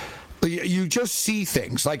Bengals... You just see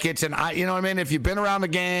things like it's you know what I mean? If you've been around the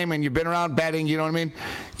game and you've been around betting, you know what I mean?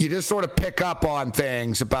 You just sort of pick up on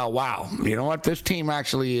things about, wow, you know what? This team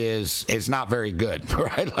actually is not very good,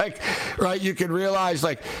 right? Like, right? You can realize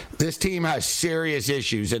like this team has serious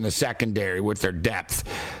issues in the secondary with their depth.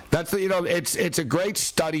 That's you know, it's a great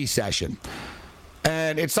study session,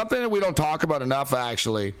 and it's something that we don't talk about enough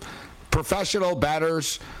actually. Professional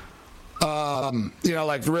bettors. You know,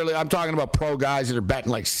 like really, I'm talking about pro guys that are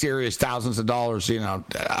betting like serious thousands of dollars, you know,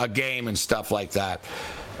 a game and stuff like that.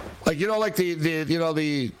 Like, you know, like do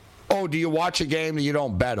you watch a game that you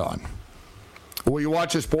don't bet on? Or you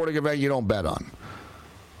watch a sporting event you don't bet on?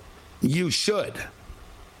 You should.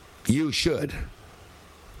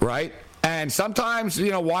 Right? And sometimes,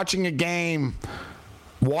 you know, watching a game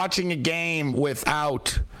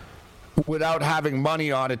without having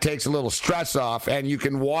money on it takes a little stress off, and you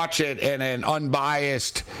can watch it in an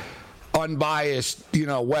unbiased, you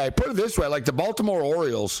know, way. Put it this way, like the Baltimore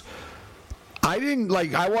Orioles,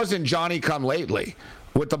 I wasn't Johnny come lately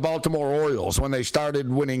with the Baltimore Orioles when they started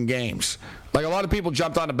winning games. Like a lot of people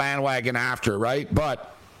jumped on the bandwagon after, right?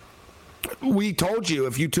 But we told you,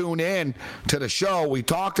 if you tune in to the show, we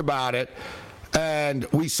talked about it, and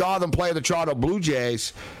we saw them play the Toronto Blue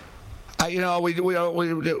Jays. You know,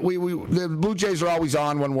 the Blue Jays are always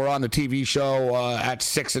on when we're on the TV show at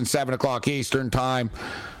 6 and 7 o'clock Eastern time.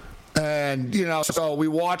 And, you know, so we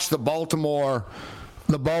watched the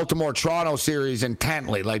Baltimore-Toronto series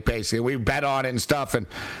intently, like basically. We bet on it and stuff. And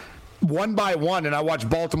one by one, and I watched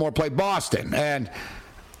Baltimore play Boston. And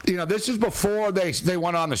this is before they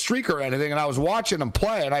went on the streak or anything, and I was watching them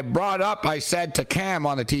play, and I said to Cam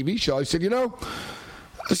on the TV show,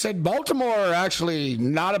 I said, Baltimore are actually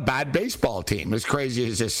not a bad baseball team, as crazy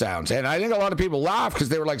as this sounds. And I think a lot of people laugh because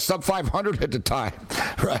they were like sub 500 at the time,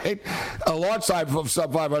 right? A lot of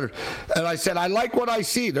sub 500. And I said, I like what I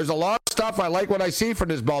see. There's a lot of stuff I like what I see from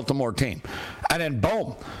this Baltimore team. And then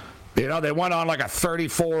boom, they went on like a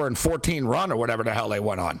 34-14 run or whatever the hell they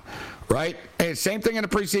went on, right? And same thing in the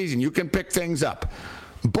preseason. You can pick things up.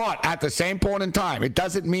 But at the same point in time, it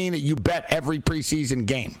doesn't mean that you bet every preseason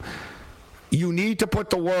game. You need to put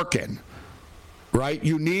the work in, right?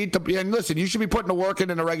 You need to, and listen, you should be putting the work in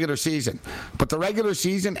the regular season. But the regular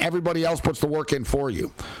season, everybody else puts the work in for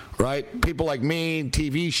you, right? People like me,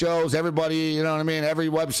 TV shows, everybody, you know what I mean? Every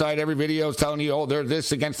website, every video is telling you, they're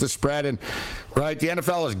this against the spread. And, right, the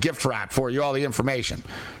NFL is gift wrap for you, all the information.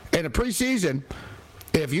 In the preseason,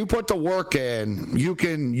 if you put the work in, you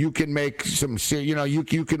can make some, you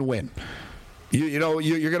can win. You're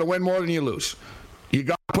going to win more than you lose. You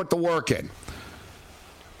got to put the work in.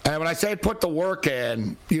 And when I say put the work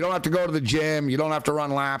in, you don't have to go to the gym. You don't have to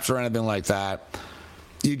run laps or anything like that.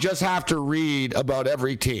 You just have to read about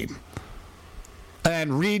every team.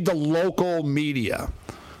 And read the local media.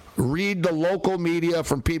 Read the local media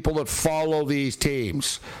from people that follow these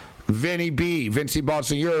teams. Vinny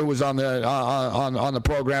Bonsignore, who was on the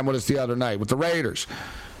program with us the other night with the Raiders.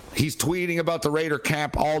 He's tweeting about the Raider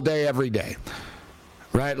camp all day, every day.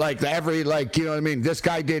 Right? You know what I mean? This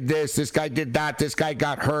guy did this. This guy did that. This guy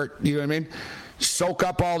got hurt. You know what I mean? Soak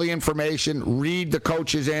up all the information. Read the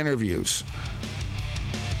coaches' interviews.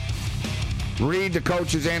 Read the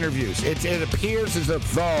coaches' interviews. It appears as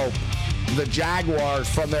if though the Jaguars,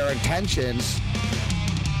 from their intentions,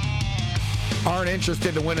 aren't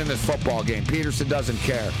interested in winning this football game. Peterson doesn't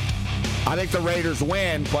care. I think the Raiders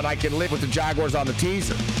win, but I can live with the Jaguars on the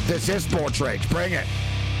teaser. This is Sports Rage. Bring it.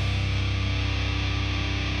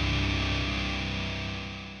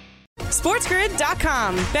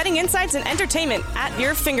 SportsGrid.com. Betting insights and entertainment at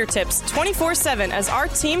your fingertips 24/7 as our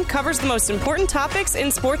team covers the most important topics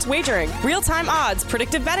in sports wagering. Real-time odds,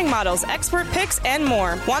 predictive betting models, expert picks, and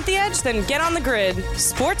more. Want the edge? Then get on the grid.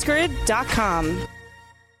 SportsGrid.com.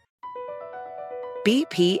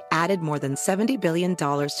 BP added more than $70 billion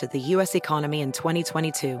to the U.S. economy in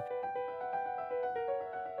 2022.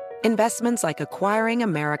 Investments like acquiring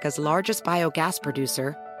America's largest biogas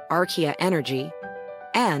producer, Archaea Energy,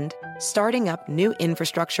 and starting up new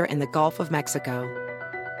infrastructure in the Gulf of Mexico.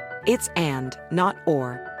 It's and, not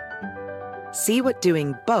or. See what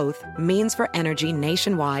doing both means for energy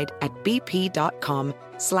nationwide at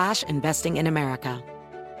bp.com/investing in America.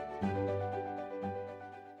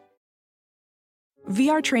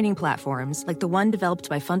 VR training platforms, like the one developed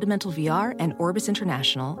by Fundamental VR and Orbis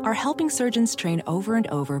International, are helping surgeons train over and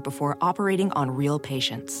over before operating on real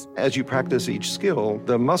patients. As you practice each skill,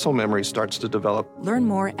 the muscle memory starts to develop. Learn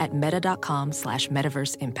more at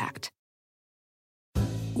meta.com/metaverseimpact.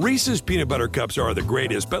 Reese's peanut butter cups are the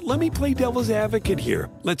greatest, but let me play devil's advocate here.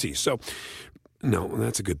 Let's see. So, no,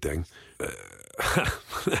 that's a good thing.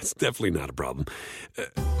 That's definitely not a problem.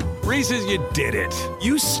 Reese's, you did it.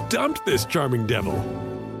 You stumped this charming devil.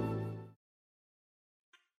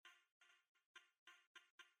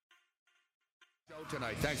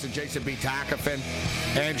 Tonight, thanks to Jason B. Takafin,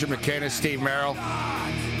 Andrew McKinnis, Steve Merrill,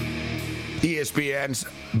 ESPN's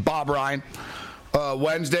Bob Ryan.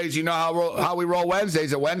 Wednesdays, you know how we roll Wednesdays.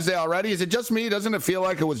 Is it Wednesday already? Is it just me? Doesn't it feel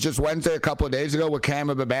like it was just Wednesday a couple of days ago with Cam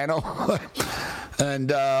and Babano? And,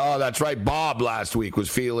 that's right, Bob last week was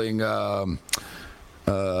feeling Bob.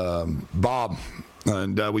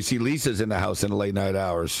 And we see Lisa's in the house in the late night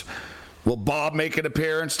hours. Will Bob make an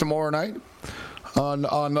appearance tomorrow night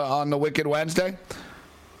on the Wicked Wednesday?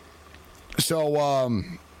 So,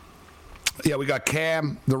 yeah, we got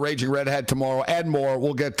Cam, the Raging Redhead tomorrow, and more.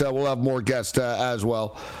 We'll have more guests as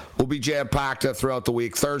well. We'll be jam-packed throughout the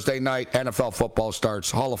week. Thursday night, NFL football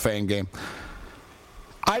starts, Hall of Fame game.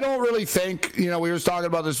 I don't really think, we were talking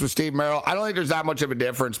about this with Steve Merrill. I don't think there's that much of a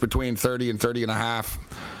difference between 30 and 30 and a half.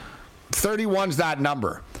 31's that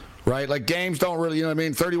number, right? Like, games don't really,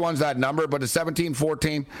 31's that number, but at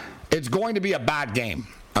 17-14, it's going to be a bad game,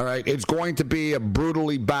 all right? It's going to be a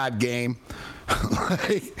brutally bad game.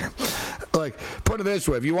 Like, put it this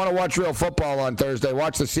way, if you want to watch real football on Thursday,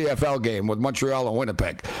 watch the CFL game with Montreal and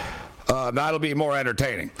Winnipeg. That'll be more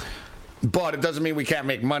entertaining. But it doesn't mean we can't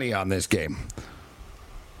make money on this game.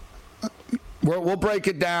 We'll break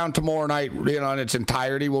it down tomorrow night, in its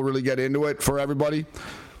entirety. We'll really get into it for everybody.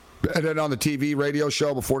 And then on the TV radio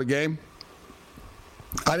show before the game,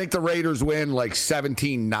 I think the Raiders win like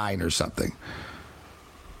 17-9 or something.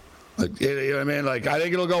 Like, you know what I mean? Like, I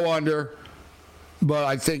think it'll go under. But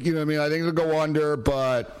I think, you know what I mean? I think it'll go under,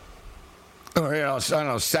 but, I don't know,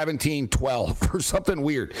 17-12 or something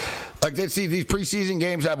weird. Like, these preseason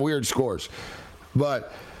games have weird scores.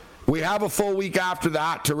 But we have a full week after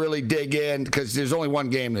that to really dig in because there's only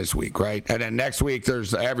one game this week, right? And then next week,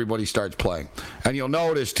 everybody starts playing. And you'll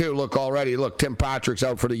notice, too, look, Tim Patrick's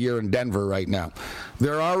out for the year in Denver right now.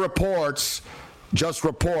 There are reports,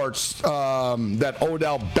 that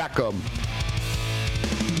Odell Beckham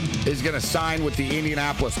is going to sign with the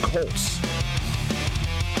Indianapolis Colts.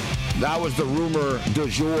 That was the rumor du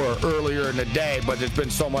jour earlier in the day, but there's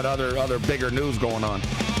been so much other bigger news going on.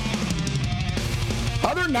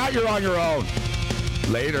 Other than that, you're on your own.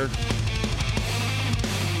 Later.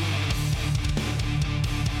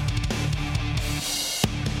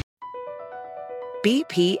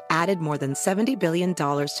 BP added more than $70 billion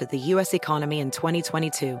to the U.S. economy in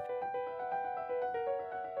 2022.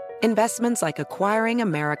 Investments like acquiring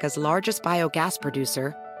America's largest biogas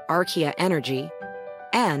producer, Archaea Energy,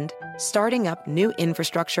 and starting up new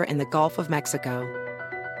infrastructure in the Gulf of Mexico.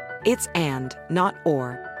 It's and, not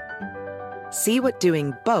or. See what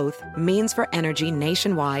doing both means for energy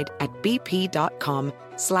nationwide at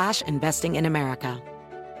bp.com/investing in America.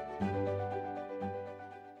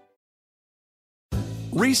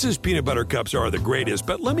 Reese's peanut butter cups are the greatest,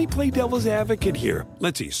 but let me play devil's advocate here.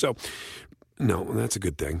 Let's see. So, no, that's a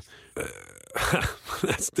good thing.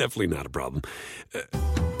 That's definitely not a problem.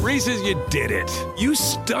 Reese's, you did it. You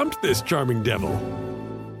stumped this charming devil.